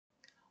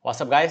What's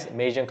up guys,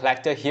 Major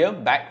Collector here,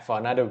 back for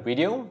another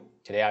video.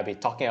 Today I'll be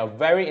talking a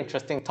very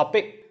interesting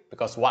topic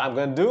because what I'm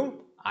going to do,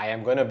 I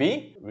am going to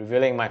be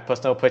revealing my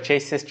personal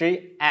purchase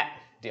history at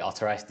the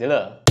Authorized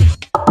Dealer.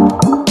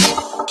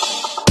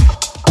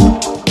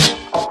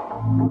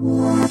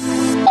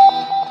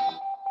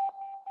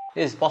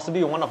 This is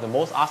possibly one of the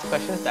most asked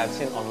questions that I've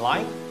seen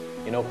online.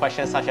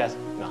 Questions such as,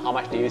 how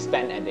much do you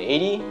spend at the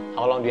 80?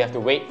 How long do you have to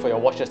wait for your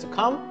watches to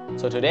come?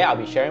 So today I'll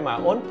be sharing my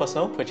own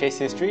personal purchase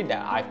history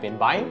that I've been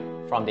buying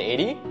from the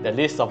 80, the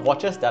list of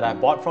watches that I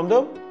bought from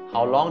them,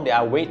 how long did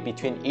I wait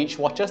between each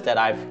watches that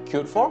I've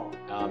queued for,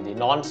 the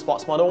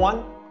non-sports model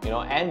one,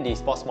 and the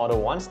sports model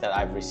ones that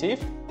I've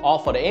received, all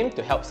for the aim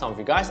to help some of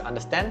you guys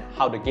understand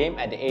how the game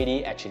at the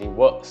 80 actually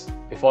works.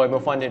 Before we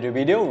move on to the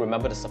video,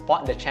 remember to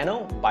support the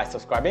channel by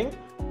subscribing.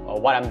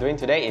 What I'm doing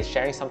today is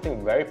sharing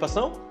something very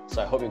personal,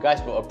 so I hope you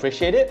guys will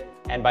appreciate it.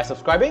 And by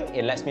subscribing,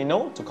 it lets me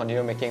know to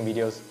continue making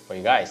videos for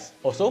you guys.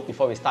 Also,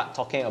 before we start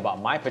talking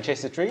about my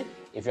purchase history,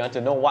 if you want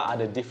to know what are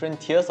the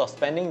different tiers of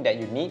spending that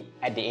you need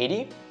at the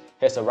 80,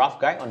 here's a rough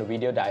guide on the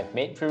video that I've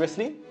made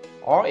previously.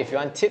 Or if you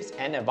want tips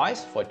and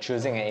advice for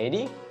choosing an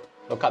 80,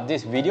 look up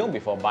this video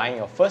before buying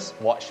your first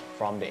watch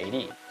from the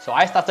 80. So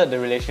I started the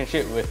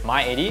relationship with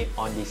my 80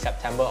 on the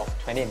September of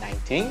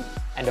 2019.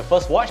 And the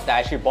first watch that I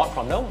actually bought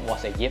from them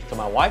was a gift to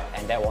my wife,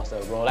 and that was a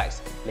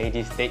Rolex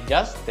Ladies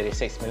Datejust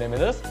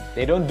 36mm.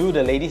 They don't do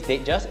the Ladies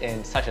Datejust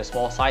in such a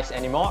small size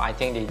anymore. I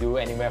think they do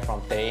anywhere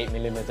from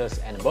 38mm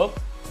and above.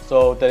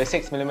 So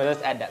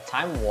 36mm at that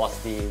time was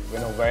the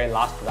very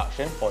last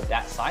production for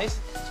that size.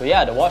 So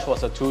yeah, the watch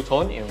was a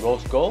two-tone in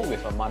rose gold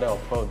with a mother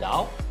of pearl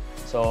dial.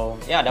 So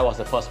yeah, that was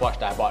the first watch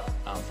that I bought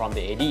from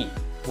the 80.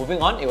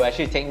 Moving on, it will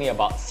actually take me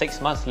about 6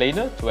 months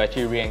later to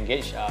actually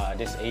re-engage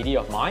this 80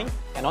 of mine.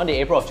 And on the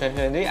April of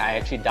 2020, I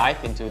actually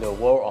dived into the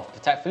world of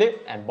Patek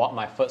Philippe and bought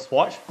my first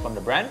watch from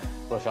the brand,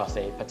 which was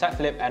a Patek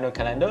Philippe annual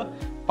calendar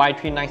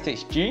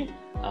 5396G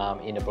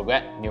in the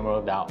Baguette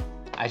numeral dial.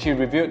 I actually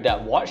reviewed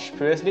that watch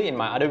previously in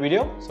my other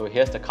video, so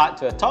here's the card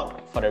to the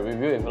top for the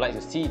review if you'd like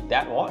to see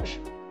that watch.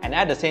 And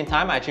at the same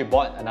time, I actually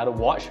bought another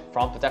watch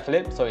from Patek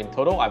Philippe, so in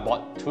total I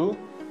bought two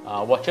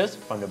watches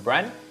from the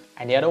brand.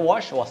 And the other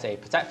watch was a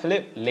Patek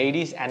Philippe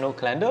Ladies Annual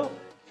Calendar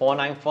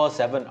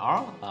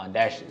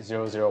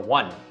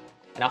 4947R-001.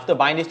 And after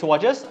buying these two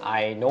watches,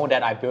 I know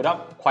that I built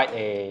up quite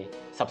a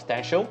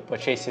substantial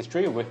purchase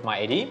history with my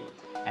 80.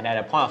 And at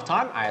a point of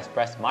time, I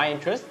expressed my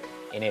interest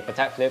in a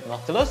Patek Philippe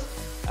Nautilus.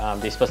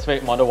 The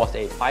specific model was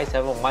a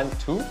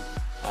 5712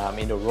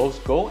 in the rose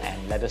gold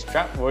and leather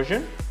strap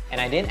version. And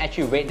I didn't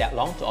actually wait that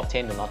long to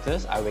obtain the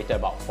Nautilus. I waited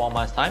about 4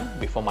 months time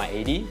before my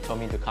 80 told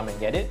me to come and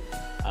get it.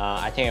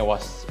 I think it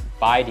was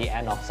by the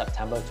end of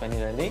September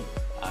 2020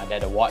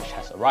 that the watch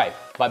has arrived.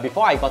 But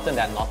before I gotten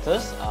that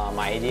Nautilus,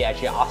 my 80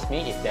 actually asked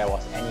me if there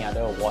was any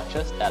other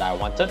watches that I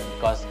wanted,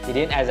 because he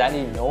didn't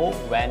exactly know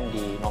when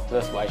the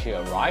Nautilus will actually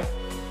arrive.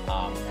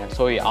 And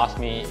so he asked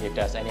me if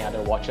there's any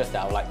other watches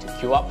that I would like to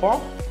queue up for.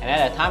 And at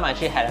that time, I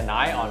actually had an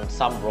eye on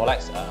some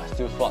Rolex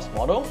Steel Sports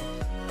model,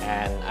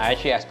 and I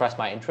actually expressed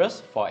my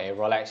interest for a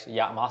Rolex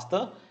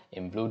Yachtmaster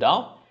in blue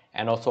dial,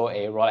 and also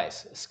a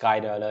Rolex Sky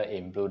Dialer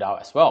in blue dial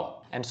as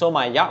well. And so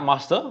my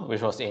Yachtmaster,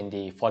 which was in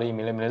the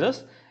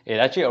 40mm, it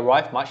actually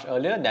arrived much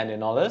earlier than the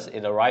Nautilus.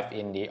 It arrived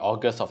in the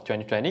August of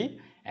 2020,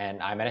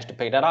 and I managed to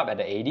pick that up at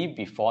the 80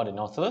 before the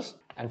Nautilus.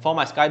 And for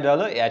my Sky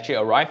Dialer, it actually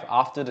arrived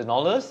after the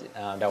Nautilus.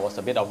 There was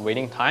a bit of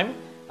waiting time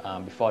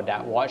before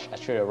that watch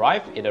actually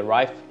arrived. It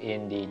arrived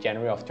in the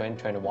January of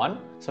 2021.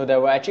 So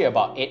there were actually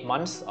about 8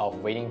 months of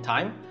waiting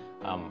time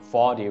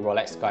for the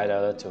Rolex Sky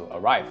Dialer to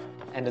arrive.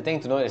 And the thing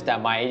to note is that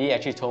my 80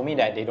 actually told me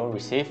that they don't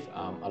receive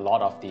a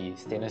lot of the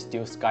stainless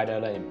steel Sky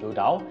Dialer in blue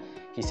dial.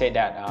 He said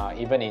that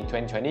even in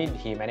 2020,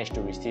 he managed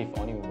to receive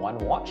only one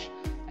watch.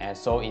 And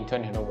so in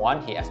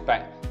 2021, he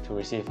expects to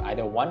receive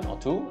either one or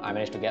two. I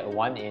managed to get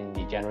one in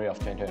the January of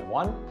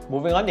 2021.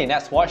 Moving on, the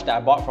next watch that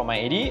I bought from my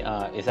 80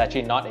 is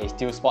actually not a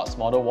Steel Sports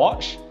model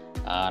watch.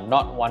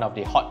 Not one of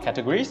the hot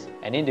categories.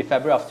 And in the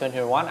February of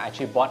 2021, I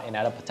actually bought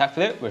another Patek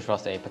Philippe, which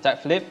was a Patek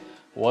Philippe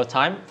World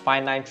Time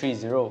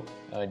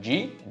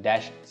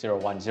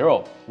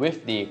 5930G-010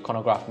 with the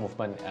chronograph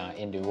movement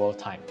in the World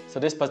Time. So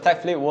this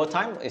Patek Philippe World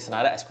Time is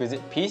another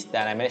exquisite piece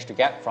that I managed to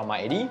get from my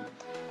 80.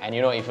 And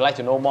if you'd like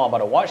to know more about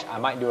the watch, I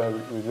might do a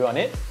review on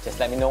it. Just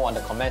let me know on the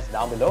comments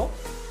down below.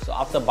 So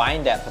after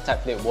buying that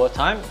Patek Philippe World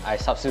Time, I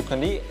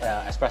subsequently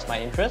expressed my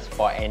interest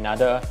for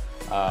another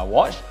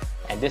watch.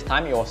 And this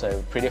time it was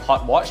a pretty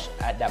hot watch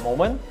at that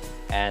moment.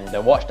 And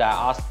the watch that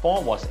I asked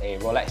for was a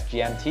Rolex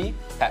GMT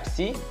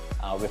Pepsi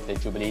with the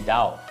Jubilee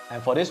dial.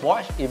 And for this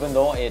watch, even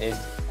though it is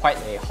quite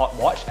a hot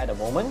watch at the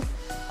moment,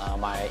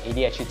 my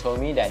 80 actually told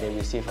me that they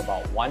receive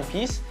about one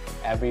piece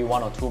every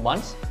 1 or 2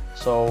 months.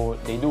 So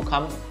they do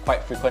come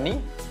quite frequently.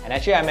 And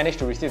actually I managed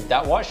to receive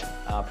that watch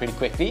pretty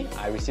quickly.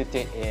 I received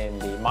it in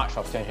the March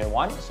of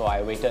 2021, so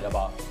I waited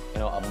about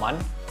a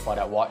month for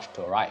that watch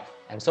to arrive.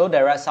 And so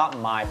that wraps up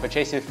my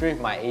purchase history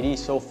with my 80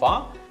 so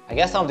far. I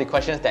guess some of the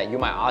questions that you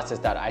might ask is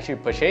that I actually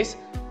purchased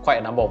quite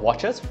a number of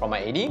watches from my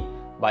 80,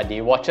 but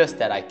the watches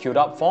that I queued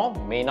up for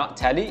may not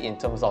tally in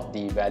terms of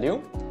the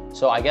value.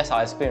 So I guess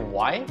I'll explain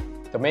why.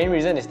 The main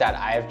reason is that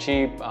I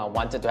actually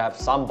wanted to have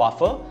some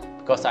buffer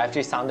because I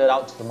actually sounded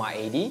out to my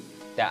AD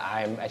that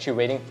I'm actually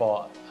waiting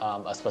for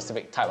a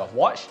specific type of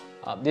watch.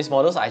 These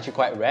models are actually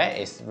quite rare.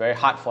 It's very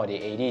hard for the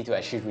AD to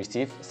actually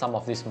receive some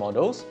of these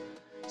models.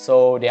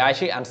 So they are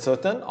actually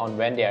uncertain on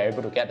when they are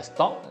able to get the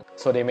stock.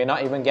 So they may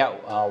not even get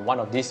one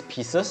of these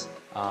pieces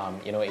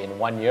in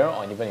 1 year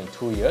or even in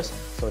 2 years.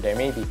 So there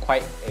may be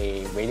quite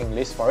a waiting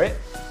list for it,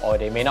 or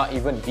they may not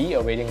even be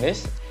a waiting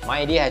list.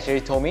 My AD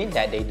actually told me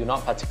that they do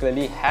not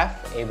particularly have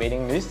a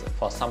waiting list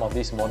for some of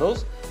these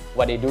models.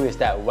 What they do is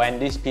that when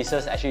these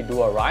pieces actually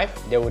do arrive,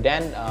 they will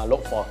then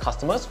look for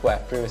customers who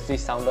have previously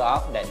sounded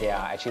out that they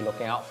are actually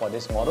looking out for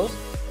these models,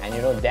 and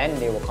then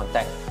they will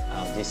contact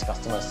these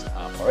customers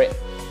for it.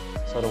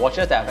 So the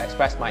watches that I've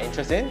expressed my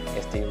interest in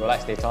is the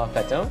Rolex Daytona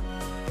Platinum,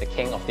 the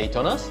king of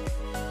Daytonas.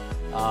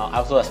 I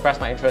also expressed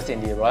my interest in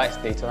the Rolex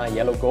Daytona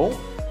Yellow Gold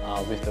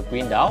with the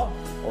green dial,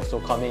 also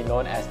commonly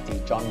known as the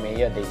John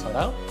Mayer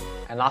Daytona.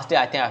 And lastly,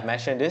 I think I've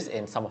mentioned this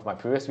in some of my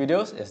previous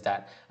videos, is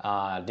that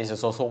this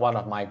is also one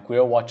of my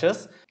grill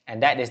watches,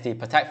 and that is the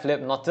Patek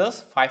Philippe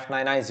Nautilus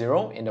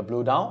 5990 in the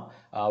blue dial,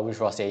 which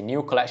was a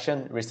new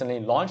collection recently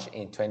launched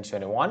in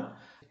 2021.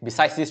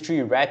 Besides these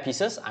 3 rare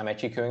pieces, I'm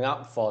actually queuing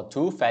up for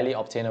 2 fairly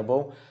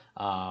obtainable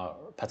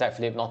Patek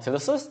Philippe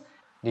Nautiluses.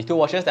 The 2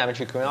 watches that I'm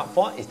actually queuing up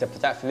for is the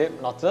Patek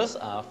Philippe Nautilus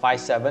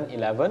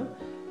 5711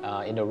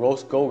 in the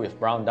rose gold with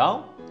brown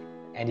dial.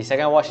 And the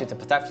second watch is the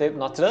Patek Philippe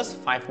Nautilus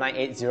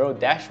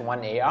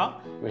 5980-1AR,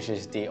 which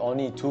is the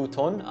only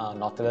 2-tone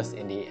Nautilus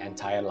in the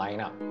entire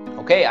lineup.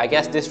 Okay, I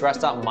guess this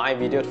wraps up my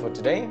video for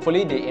today.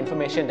 Hopefully the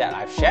information that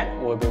I've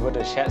shared will be able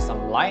to shed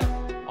some light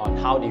on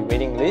how the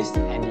waiting list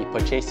and the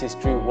purchase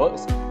history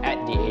works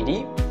at the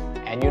AD.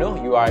 And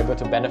you are able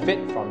to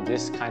benefit from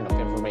this kind of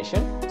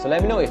information. So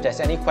let me know if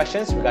there's any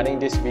questions regarding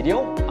this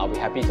video. I'll be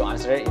happy to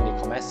answer it in the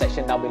comment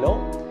section down below.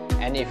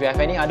 And if you have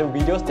any other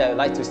videos that you'd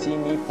like to see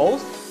me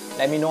post,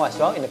 let me know as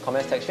well in the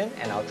comment section,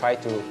 and I'll try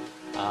to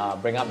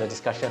bring up the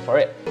discussion for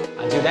it.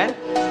 Until then,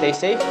 stay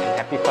safe and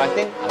happy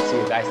collecting. I'll see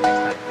you guys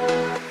next time.